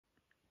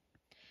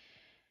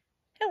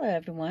Hello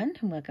everyone,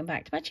 and welcome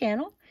back to my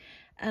channel.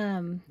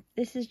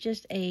 This is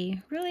just a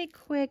really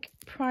quick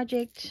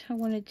project I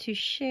wanted to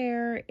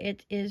share.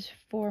 It is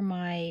for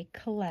my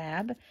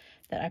collab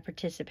that I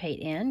participate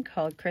in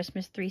called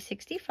Christmas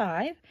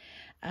 365.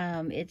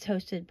 It's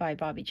hosted by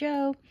Bobby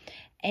Joe,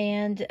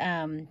 and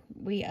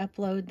we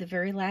upload the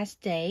very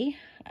last day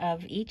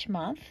of each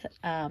month.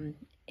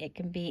 It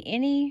can be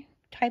any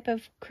type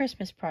of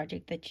Christmas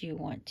project that you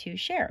want to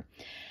share.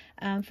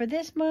 For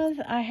this month,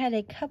 I had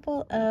a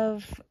couple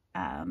of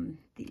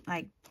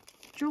like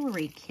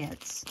jewelry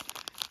kits.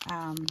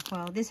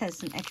 Well, this has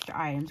some extra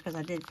items because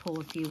I did pull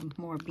a few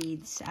more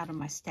beads out of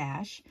my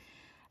stash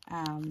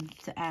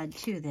to add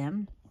to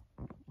them.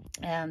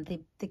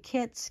 The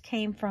kits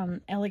came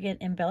from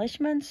Elegant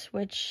Embellishments,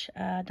 which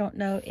I don't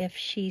know if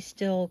she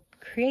still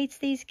creates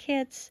these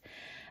kits,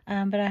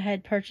 but I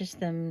had purchased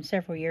them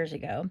several years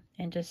ago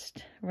and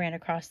just ran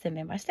across them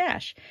in my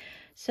stash.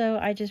 So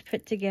I just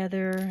put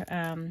together,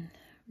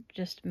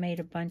 just made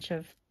a bunch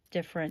of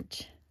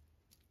different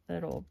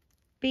little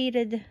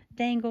beaded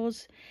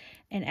dangles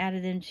and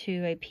added them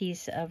to a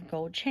piece of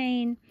gold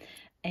chain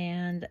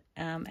and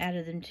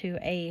added them to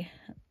a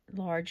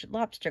large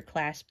lobster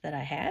clasp that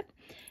I had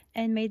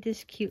and made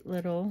this cute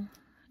little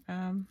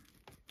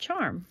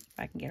charm, if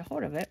I can get a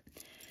hold of it.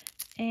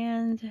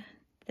 And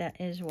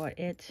that is what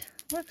it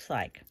looks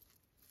like.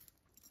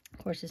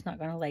 Of course, it's not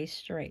going to lay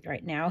straight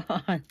right now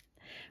on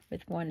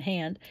with one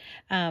hand,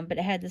 but it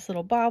had this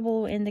little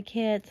bauble in the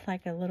kit,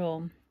 like a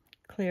little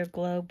clear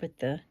globe with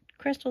the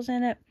crystals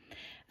in it.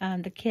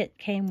 The kit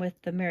came with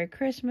the Merry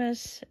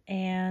Christmas,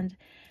 and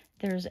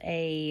there's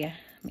a,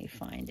 let me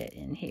find it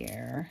in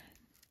here.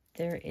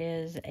 There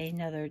is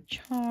another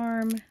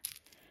charm,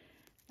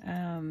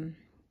 and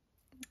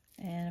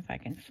if I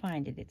can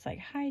find it, it's like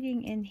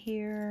hiding in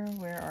here.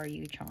 Where are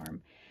you,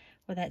 charm?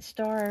 Well, that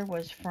star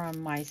was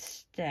from my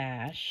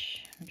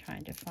stash. I'm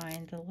trying to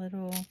find the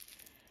little,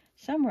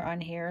 somewhere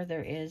on here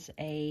there is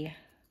a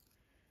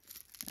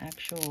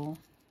actual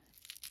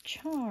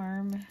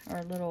charm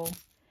or little,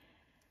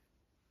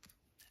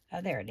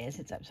 oh, there it is,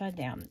 it's upside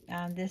down.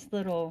 This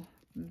little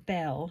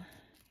bell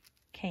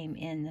came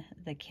in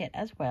the kit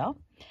as well,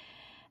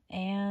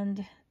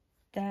 and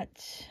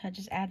that I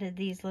just added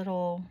these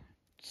little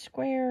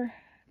square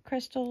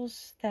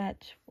crystals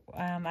that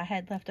I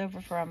had left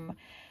over from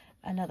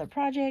another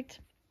project.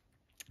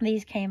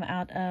 These came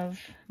out of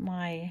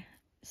my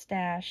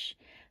stash,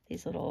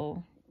 these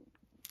little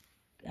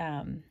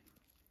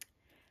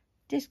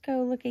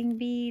disco looking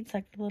beads,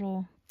 like the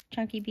little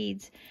chunky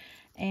beads,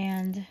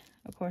 and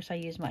of course I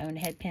use my own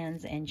head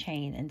pins and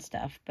chain and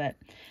stuff, but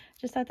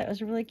just thought that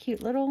was a really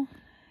cute little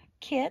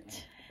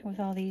kit with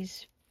all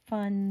these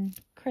fun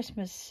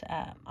Christmas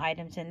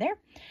items in there,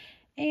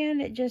 and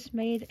it just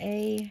made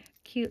a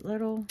cute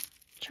little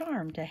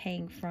charm to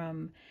hang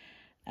from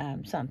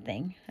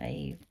something,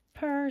 a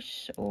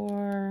purse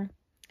or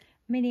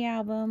mini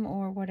album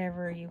or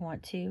whatever you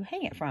want to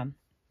hang it from.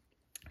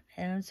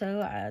 And so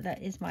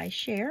that is my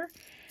share,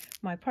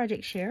 my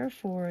project share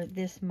for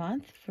this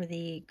month for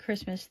the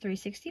Christmas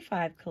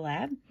 365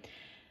 collab.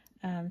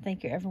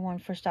 Thank you everyone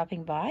for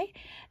stopping by,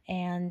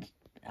 and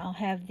I'll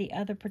have the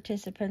other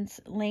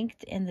participants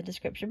linked in the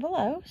description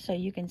below so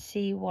you can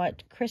see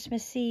what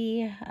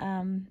Christmassy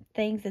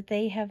things that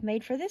they have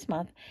made for this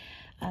month.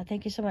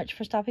 Thank you so much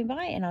for stopping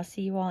by, and I'll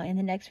see you all in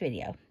the next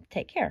video.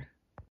 Take care.